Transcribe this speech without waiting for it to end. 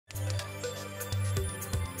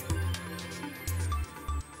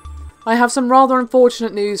I have some rather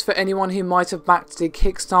unfortunate news for anyone who might have backed the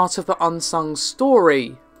Kickstarter for Unsung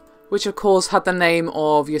Story, which of course had the name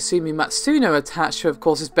of Yasumi Matsuno attached, who of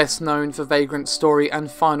course is best known for Vagrant story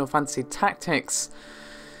and Final Fantasy Tactics.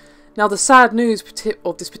 Now the sad news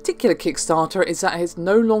of this particular Kickstarter is that it is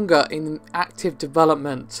no longer in active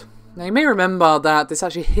development. Now you may remember that this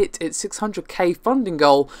actually hit its 600k funding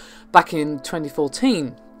goal back in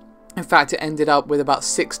 2014. In fact, it ended up with about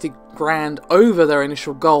 60 grand over their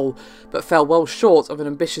initial goal, but fell well short of an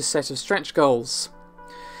ambitious set of stretch goals.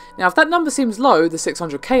 Now, if that number seems low, the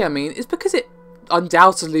 600k I mean, it's because it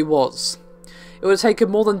undoubtedly was. It would have taken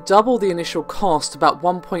more than double the initial cost, about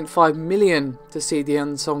 1.5 million, to see the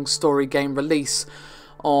Unsong Story game release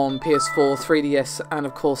on PS4, 3DS and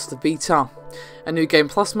of course the Vita. A new Game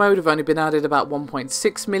Plus mode have only been added about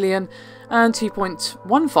 1.6 million, and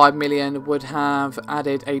 2.15 million would have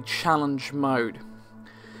added a challenge mode.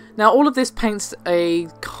 Now all of this paints a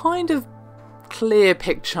kind of clear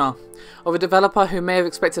picture of a developer who may have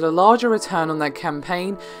expected a larger return on their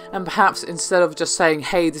campaign, and perhaps instead of just saying,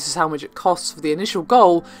 hey, this is how much it costs for the initial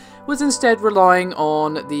goal, was instead relying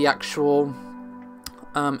on the actual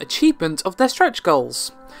achievement of their stretch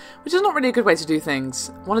goals, which is not really a good way to do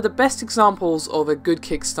things. One of the best examples of a good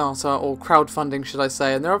Kickstarter, or crowdfunding should I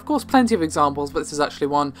say, and there are of course plenty of examples, but this is actually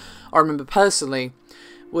one I remember personally,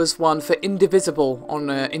 was one for Indivisible on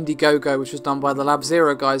Indiegogo, which was done by the Lab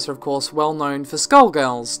Zero guys, who are of course well known for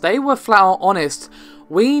Skullgirls. They were flat out honest.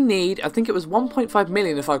 We need, I think it was 1.5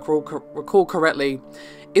 million if I recall correctly.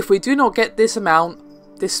 If we do not get this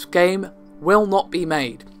amount, this game will not be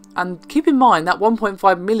made. And keep in mind that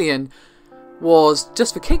 1.5 million was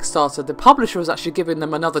just for Kickstarter. The publisher was actually giving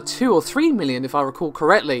them another 2 or 3 million if I recall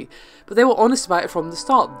correctly. But they were honest about it from the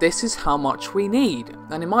start. This is how much we need.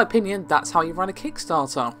 And in my opinion, that's how you run a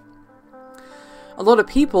Kickstarter. A lot of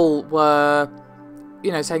people were,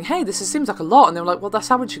 you know, saying, hey, this seems like a lot. And they were like, well, that's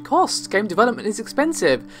how much it costs. Game development is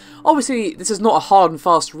expensive. Obviously, this is not a hard and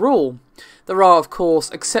fast rule. There are, of course,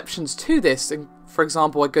 exceptions to this. And for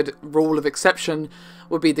example, a good rule of exception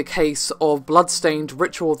would be the case of Bloodstained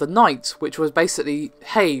Ritual of the Night, which was basically,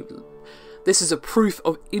 hey, this is a proof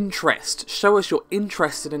of interest. Show us you're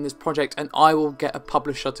interested in this project and I will get a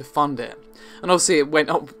publisher to fund it. And obviously it went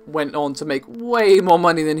on to make way more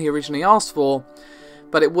money than he originally asked for,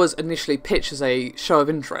 but it was initially pitched as a show of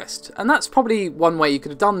interest. And that's probably one way you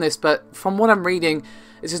could have done this, but from what I'm reading,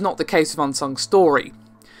 this is not the case with Unsung Story.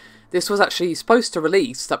 This was actually supposed to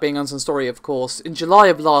release, that being Unsung Story of course, in July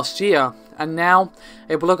of last year, and now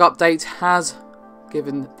a blog update has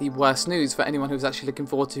given the worst news for anyone who's actually looking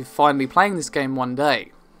forward to finally playing this game one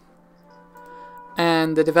day.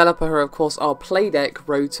 And the developer, who of course are Playdeck,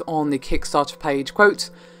 wrote on the Kickstarter page, quote,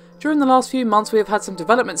 "During the last few months we have had some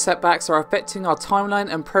development setbacks that are affecting our timeline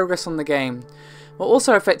and progress on the game, while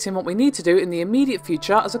also affecting what we need to do in the immediate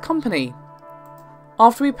future as a company.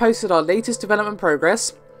 After we posted our latest development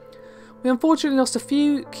progress, we unfortunately lost a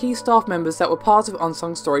few key staff members that were part of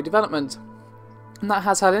Unsung Story development, and that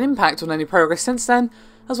has had an impact on any progress since then,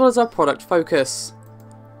 as well as our product focus.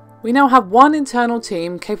 We now have one internal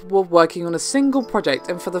team capable of working on a single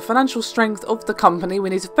project, and for the financial strength of the company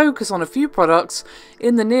we need to focus on a few products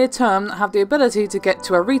in the near term that have the ability to get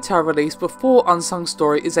to a retail release before Unsung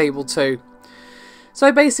Story is able to." So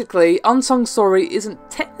basically, Unsung Story isn't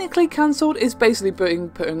technically cancelled, it's basically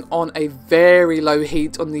putting on a very low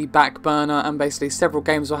heat on the back burner, and basically several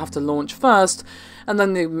games will have to launch first, and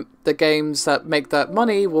then the games that make that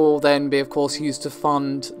money will then be of course used to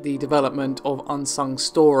fund the development of Unsung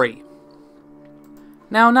Story.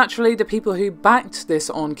 Now naturally the people who backed this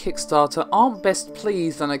on Kickstarter aren't best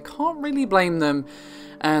pleased, and I can't really blame them,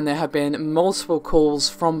 and there have been multiple calls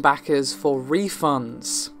from backers for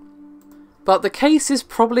refunds. But the case is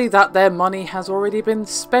probably that their money has already been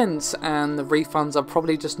spent, and the refunds are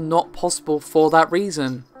probably just not possible for that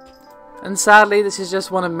reason. And sadly, this is just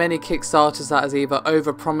one of many Kickstarters that has either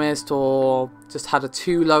overpromised or just had a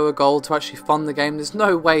too low a goal to actually fund the game. There's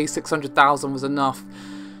no way 600,000 was enough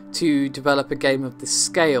to develop a game of this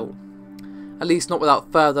scale. At least not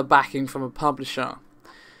without further backing from a publisher.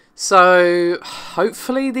 So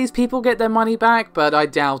hopefully these people get their money back, but I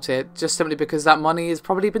doubt it, just simply because that money has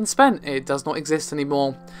probably been spent. It does not exist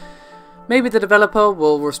anymore. Maybe the developer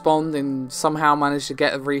will respond and somehow manage to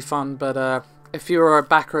get a refund, but if you're a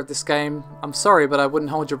backer of this game, I'm sorry, but I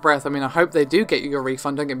wouldn't hold your breath. I mean, I hope they do get you your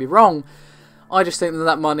refund, don't get me wrong. I just think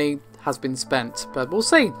that money has been spent, but we'll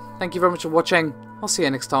see. Thank you very much for watching. I'll see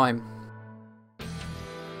you next time.